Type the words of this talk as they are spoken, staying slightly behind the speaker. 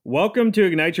Welcome to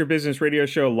Ignite Your Business radio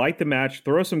show. Light the match,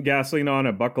 throw some gasoline on,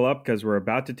 and buckle up because we're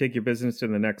about to take your business to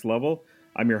the next level.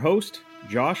 I'm your host,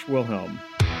 Josh Wilhelm.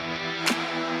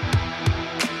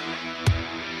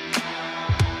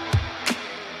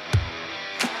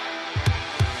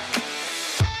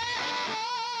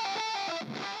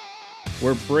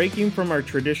 We're breaking from our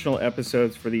traditional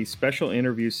episodes for these special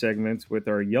interview segments with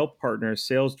our Yelp partner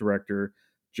sales director,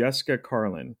 Jessica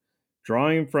Carlin.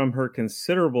 Drawing from her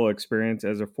considerable experience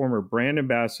as a former brand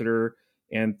ambassador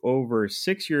and over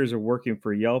 6 years of working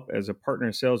for Yelp as a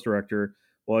partner sales director,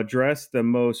 we'll address the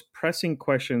most pressing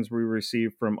questions we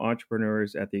receive from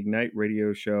entrepreneurs at the Ignite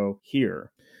Radio Show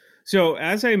here. So,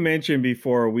 as I mentioned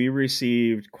before, we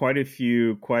received quite a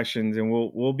few questions, and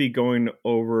we'll be going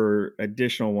over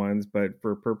additional ones. But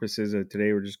for purposes of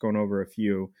today, we're just going over a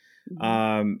few.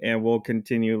 And we'll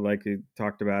continue, like we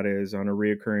talked about, is on a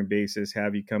reoccurring basis,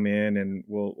 have you come in and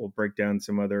we'll break down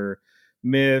some other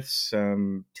myths,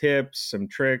 some tips, some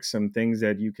tricks, some things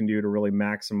that you can do to really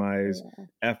maximize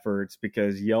efforts,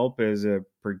 because Yelp is a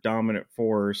predominant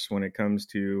force when it comes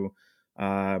to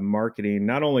marketing,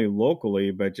 not only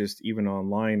locally, but just even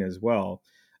online as well.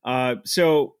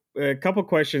 So a couple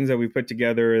questions that we put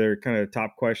together, they're kind of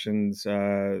top questions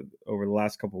over the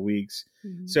last couple of weeks.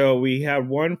 So we have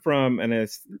one from an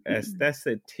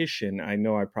esthetician. I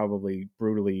know I probably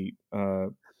brutally,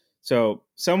 so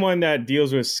someone that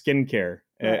deals with skincare.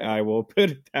 Right. I will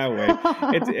put it that way.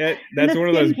 That's one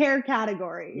of those skincare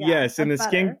category. Yeah, yes, in the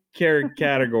skincare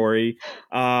category.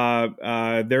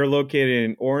 They're located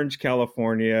in Orange,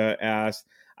 California. Asked,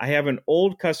 I have an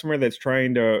old customer that's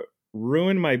trying to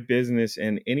ruin my business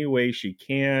in any way she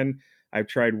can. I've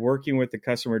tried working with the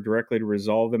customer directly to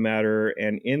resolve the matter,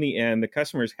 and in the end, the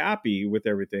customer is happy with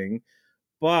everything.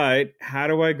 But how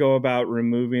do I go about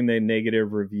removing the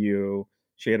negative review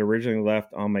she had originally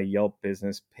left on my Yelp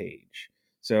business page?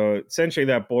 So essentially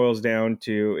that boils down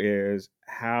to is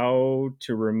how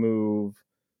to remove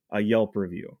a Yelp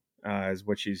review is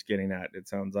what she's getting at. It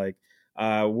sounds like.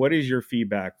 What is your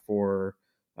feedback for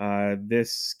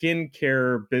this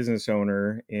skincare business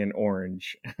owner in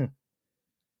Orange?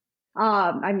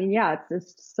 I mean, yeah,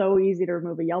 it's just so easy to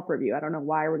remove a Yelp review. I don't know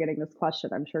why we're getting this question.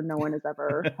 I'm sure no one has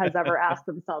ever asked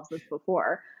themselves this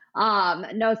before.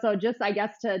 No, so just I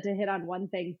guess to hit on one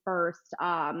thing first,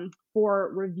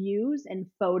 for reviews and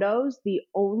photos, the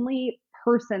only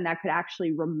person that could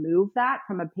actually remove that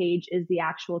from a page is the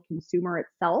actual consumer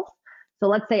itself. So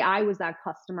let's say I was that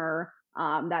customer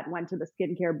that went to the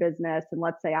skincare business, and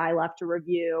let's say I left a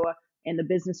review and the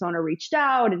business owner reached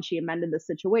out and she amended the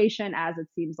situation, as it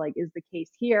seems like is the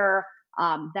case here.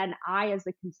 Then I, as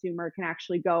a consumer, can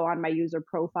actually go on my user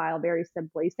profile very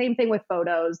simply. Same thing with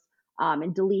photos.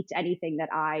 And delete anything that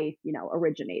I,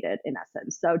 originated in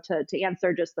essence. So to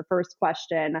answer just the first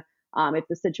question, if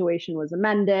the situation was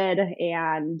amended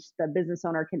and the business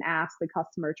owner can ask the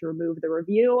customer to remove the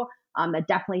review, that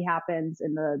definitely happens,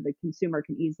 and the consumer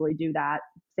can easily do that.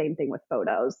 Same thing with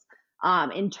photos.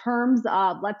 In terms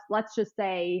of, let's just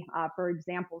say, for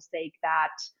example's sake, that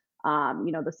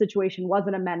the situation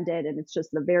wasn't amended and it's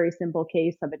just a very simple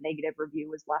case of a negative review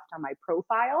was left on my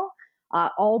profile.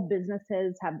 All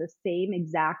businesses have the same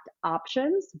exact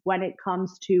options when it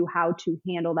comes to how to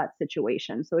handle that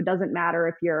situation. So it doesn't matter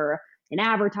if you're an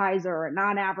advertiser or a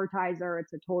non-advertiser,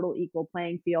 it's a total equal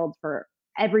playing field for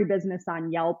every business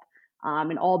on Yelp,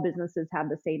 and all businesses have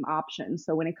the same options.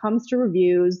 So when it comes to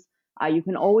reviews, you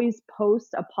can always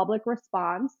post a public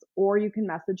response, or you can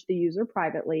message the user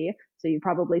privately. So you've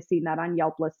probably seen that on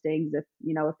Yelp listings. If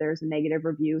there's a negative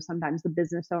review, sometimes the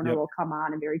business owner will come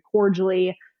on and very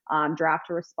cordially draft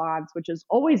a response, which is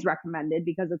always recommended,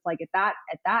 because it's like at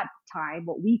that time,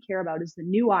 what we care about is the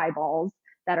new eyeballs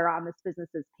that are on this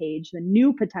business's page, the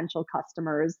new potential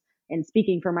customers. And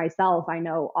speaking for myself, I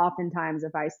know oftentimes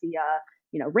if I see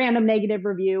a random negative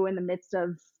review in the midst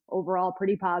of overall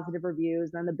pretty positive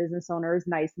reviews, then the business owner is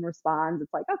nice and responds.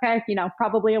 It's like, okay,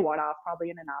 probably a one-off, probably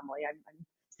an anomaly. I'm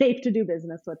safe to do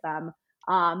business with them.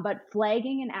 But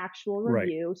flagging an actual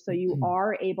review, right. So you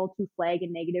are able to flag a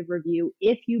negative review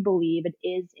if you believe it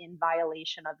is in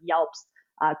violation of Yelp's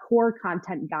core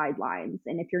content guidelines.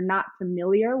 And if you're not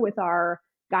familiar with our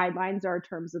guidelines or our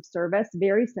terms of service,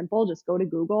 very simple, just go to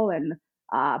Google and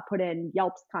put in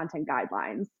Yelp's content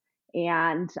guidelines.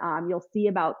 And you'll see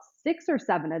about 6 or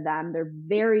 7 of them. They're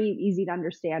very easy to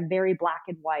understand, very black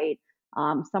and white.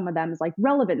 Some of them is like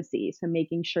relevancy, so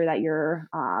making sure that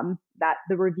that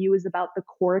the review is about the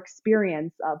core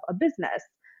experience of a business.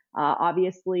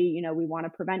 Obviously, we want to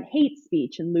prevent hate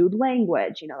speech and lewd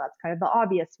language. That's kind of the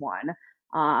obvious one.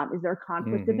 Is there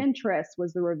conflict of interest?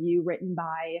 Was the review written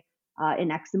by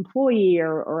an ex-employee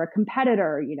or a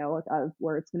competitor,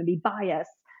 where it's going to be bias.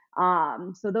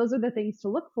 So those are the things to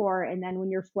look for. And then when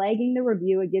you're flagging the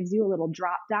review, it gives you a little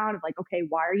drop down of like, okay,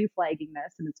 why are you flagging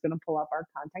this? And it's going to pull up our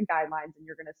content guidelines, and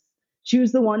you're going to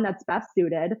choose the one that's best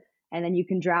suited. And then you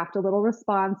can draft a little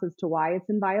response as to why it's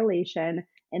in violation.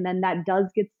 And then that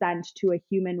does get sent to a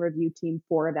human review team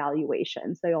for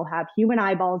evaluation. So you'll have human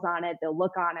eyeballs on it. They'll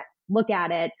look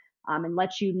at it, and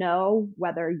let you know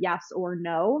whether yes or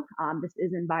no, this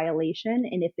is in violation.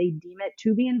 And if they deem it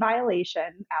to be in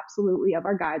violation, absolutely, of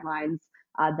our guidelines,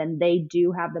 then they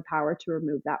do have the power to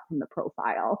remove that from the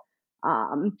profile.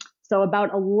 So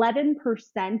about 11%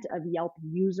 of Yelp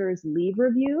users leave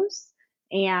reviews,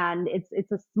 and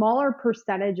it's a smaller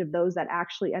percentage of those that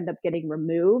actually end up getting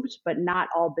removed, but not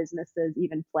all businesses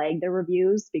even flag their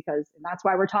reviews, and that's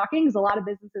why we're talking, because a lot of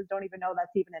businesses don't even know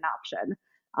that's even an option.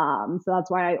 So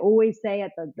that's why I always say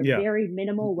at the very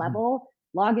minimal level,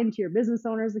 log into your business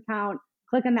owner's account,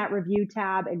 click on that review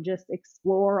tab, and just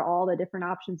explore all the different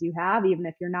options you have. Even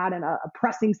if you're not in a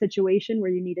pressing situation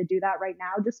where you need to do that right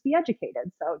now, just be educated.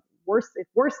 So if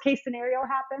worst case scenario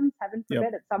happens, heaven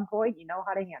forbid, at some point, you know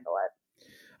how to handle it.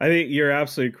 I think you're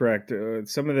absolutely correct.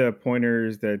 Some of the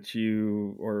pointers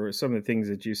or some of the things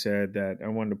that you said that I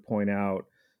wanted to point out,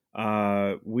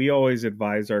 we always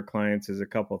advise our clients is a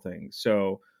couple things.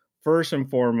 So first and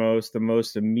foremost, the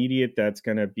most immediate that's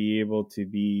going to be able to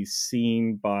be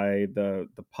seen by the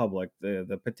public,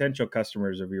 the potential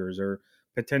customers of yours or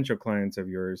potential clients of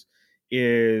yours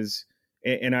is,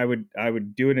 and I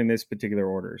would do it in this particular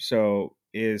order. So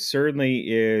is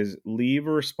leave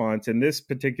a response. In this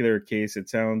particular case, it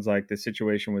sounds like the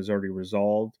situation was already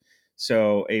resolved.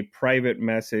 So a private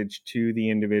message to the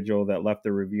individual that left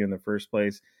the review in the first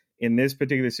place in this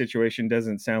particular situation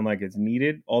doesn't sound like it's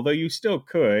needed, although you still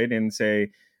could and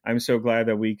say, I'm so glad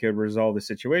that we could resolve the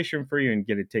situation for you and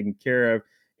get it taken care of.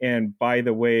 And by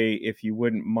the way, if you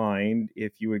wouldn't mind,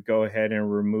 if you would go ahead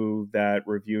and remove that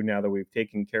review now that we've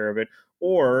taken care of it,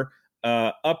 or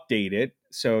update it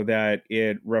so that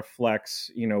it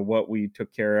reflects, what we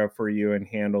took care of for you and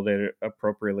handled it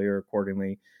appropriately or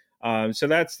accordingly. So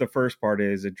that's the first part,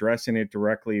 is addressing it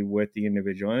directly with the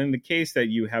individual. And in the case that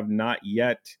you have not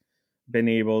yet been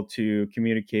able to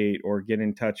communicate or get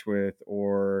in touch with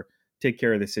or take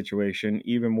care of the situation,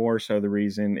 even more so the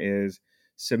reason is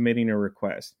submitting a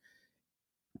request.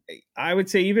 I would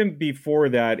say even before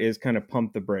that is kind of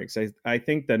pump the brakes. I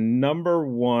think the number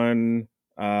one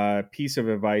piece of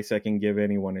advice I can give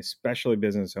anyone, especially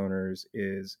business owners,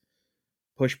 is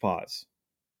push pause.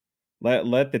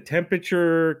 Let the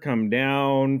temperature come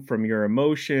down from your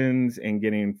emotions and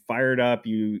getting fired up.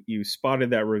 You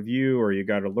spotted that review, or you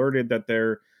got alerted that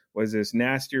there was this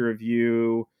nasty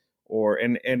review,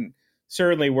 and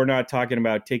certainly we're not talking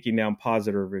about taking down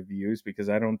positive reviews, because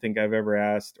I don't think I've ever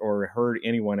asked or heard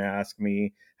anyone ask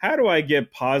me, how do I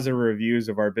get positive reviews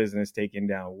of our business taken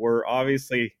down?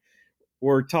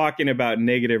 We're talking about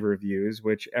negative reviews,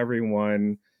 which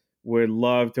everyone would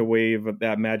love to wave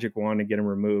that magic wand and get them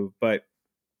removed. But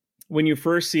when you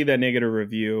first see that negative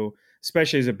review,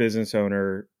 especially as a business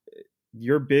owner,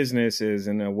 your business is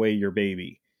in a way your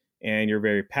baby, and you're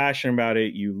very passionate about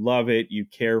it. You love it. You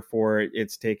care for it.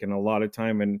 It's taken a lot of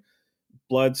time and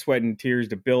blood, sweat, and tears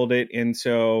to build it. And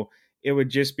so it would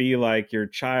just be like your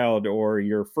child or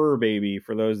your fur baby.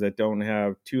 For those that don't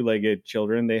have two-legged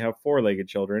children, they have four-legged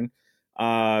children.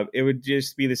 It would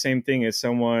just be the same thing as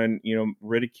someone,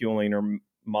 ridiculing or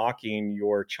mocking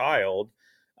your child.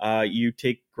 You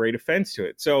take great offense to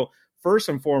it. So first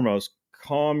and foremost,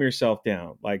 calm yourself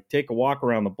down. Like, take a walk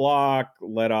around the block,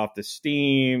 let off the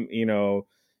steam,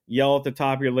 yell at the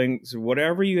top of your lungs,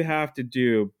 whatever you have to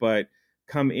do, but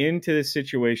come into the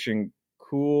situation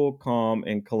cool, calm,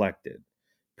 and collected,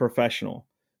 professional.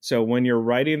 So when you're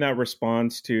writing that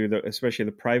response to especially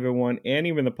the private one and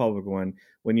even the public one,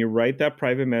 when you write that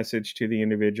private message to the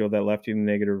individual that left you the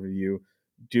negative review,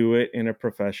 do it in a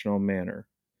professional manner.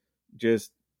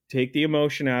 Just take the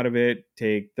emotion out of it,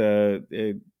 take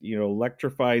the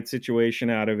electrified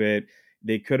situation out of it.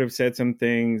 They could have said some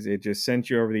things, it just sent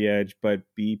you over the edge, but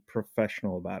be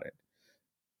professional about it.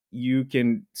 You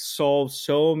can solve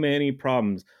so many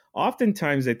problems.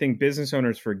 Oftentimes, I think business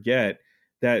owners forget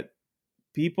that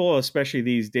people, especially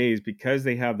these days, because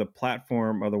they have the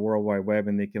platform of the World Wide Web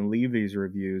and they can leave these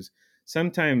reviews,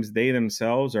 sometimes they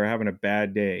themselves are having a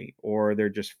bad day, or they're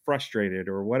just frustrated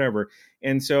or whatever.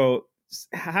 And so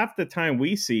half the time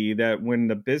we see that when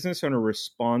the business owner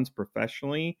responds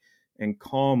professionally and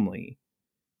calmly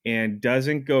and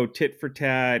doesn't go tit for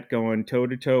tat, going toe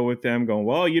to toe with them, going,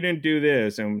 well, you didn't do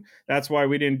this, and that's why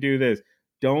we didn't do this.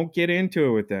 Don't get into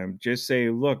it with them. Just say,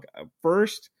 look,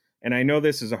 first, and I know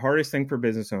this is the hardest thing for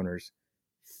business owners,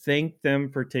 thank them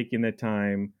for taking the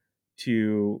time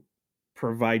to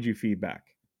provide you feedback.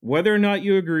 Whether or not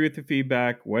you agree with the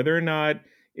feedback, whether or not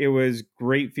it was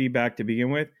great feedback to begin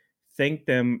with, thank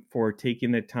them for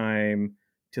taking the time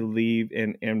to leave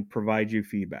and provide you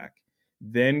feedback.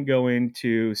 Then go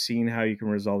into seeing how you can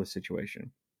resolve the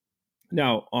situation.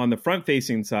 Now, on the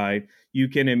front-facing side, you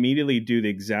can immediately do the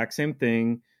exact same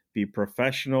thing, be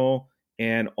professional,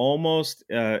 and almost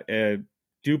a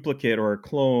duplicate or a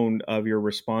clone of your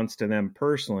response to them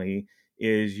personally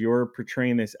is you're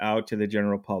portraying this out to the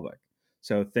general public.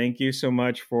 So thank you so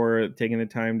much for taking the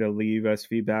time to leave us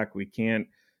feedback. We can't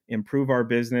improve our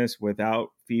business without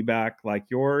feedback like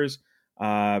yours.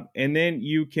 And then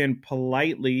you can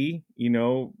politely,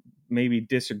 maybe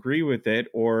disagree with it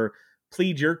or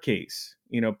plead your case.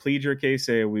 Plead your case.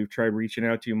 Say, we've tried reaching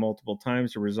out to you multiple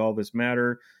times to resolve this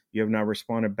matter. You have not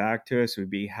responded back to us. We'd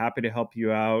be happy to help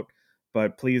you out.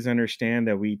 But please understand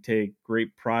that we take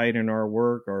great pride in our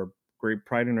work or great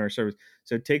pride in our service.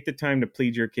 So take the time to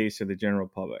plead your case to the general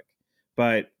public.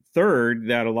 But third,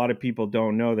 that a lot of people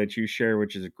don't know that you share,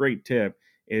 which is a great tip,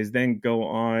 is then go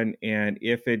on, and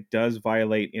if it does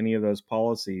violate any of those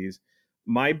policies,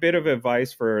 my bit of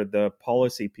advice for the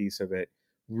policy piece of it,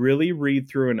 really read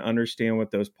through and understand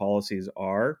what those policies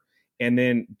are. And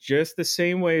then just the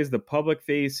same way as the public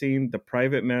facing, the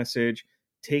private message,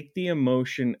 take the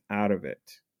emotion out of it.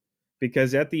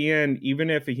 Because at the end, even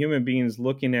if a human being is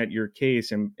looking at your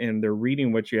case and they're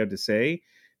reading what you have to say,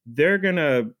 they're going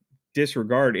to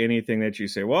disregard anything that you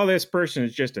say. Well, this person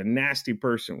is just a nasty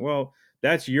person. Well,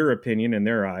 that's your opinion in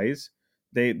their eyes.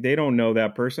 They don't know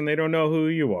that person. They don't know who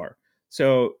you are.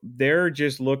 So they're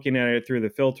just looking at it through the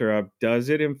filter of, does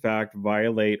it in fact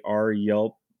violate our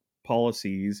Yelp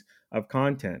policies of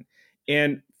content?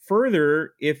 And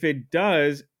further, if it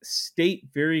does, state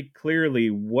very clearly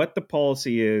what the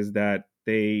policy is that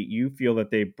you feel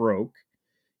that they broke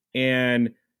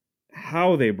and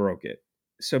how they broke it.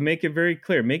 So make it very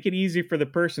clear. Make it easy for the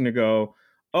person to go,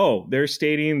 oh, they're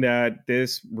stating that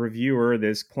this reviewer,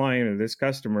 this client, or this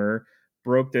customer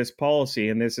broke this policy,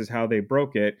 and this is how they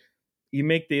broke it. You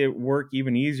make the work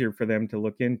even easier for them to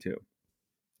look into.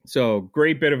 So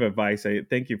great bit of advice. I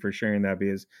thank you for sharing that,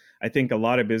 because I think a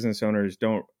lot of business owners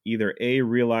don't either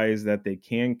realize that they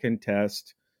can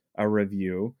contest a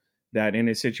review, that in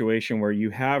a situation where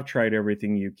you have tried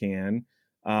everything you can,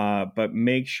 but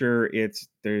make sure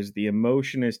there's the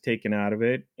emotion is taken out of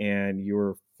it and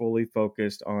you're fully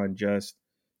focused on just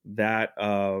that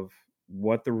of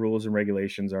what the rules and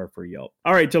regulations are for Yelp.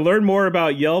 All right, to learn more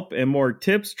about Yelp and more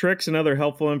tips, tricks, and other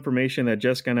helpful information that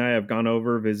Jessica and I have gone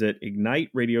over, visit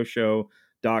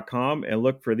igniteradioshow.com and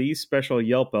look for these special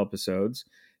Yelp episodes.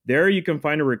 There you can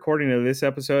find a recording of this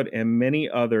episode and many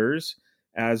others,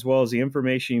 as well as the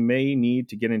information you may need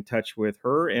to get in touch with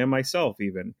her and myself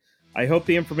even. I hope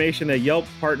the information that Yelp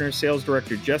Partner Sales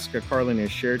Director Jessica Carlin has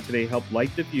shared today helped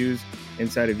light the fuse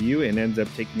inside of you and ends up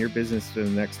taking your business to the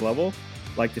next level.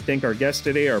 I'd like to thank our guests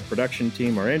today, our production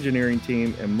team, our engineering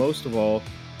team, and most of all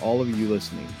of you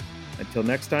listening. Until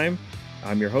next time,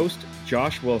 I'm your host,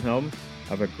 Josh Wilhelm.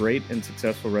 Have a great and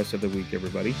successful rest of the week,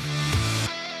 everybody.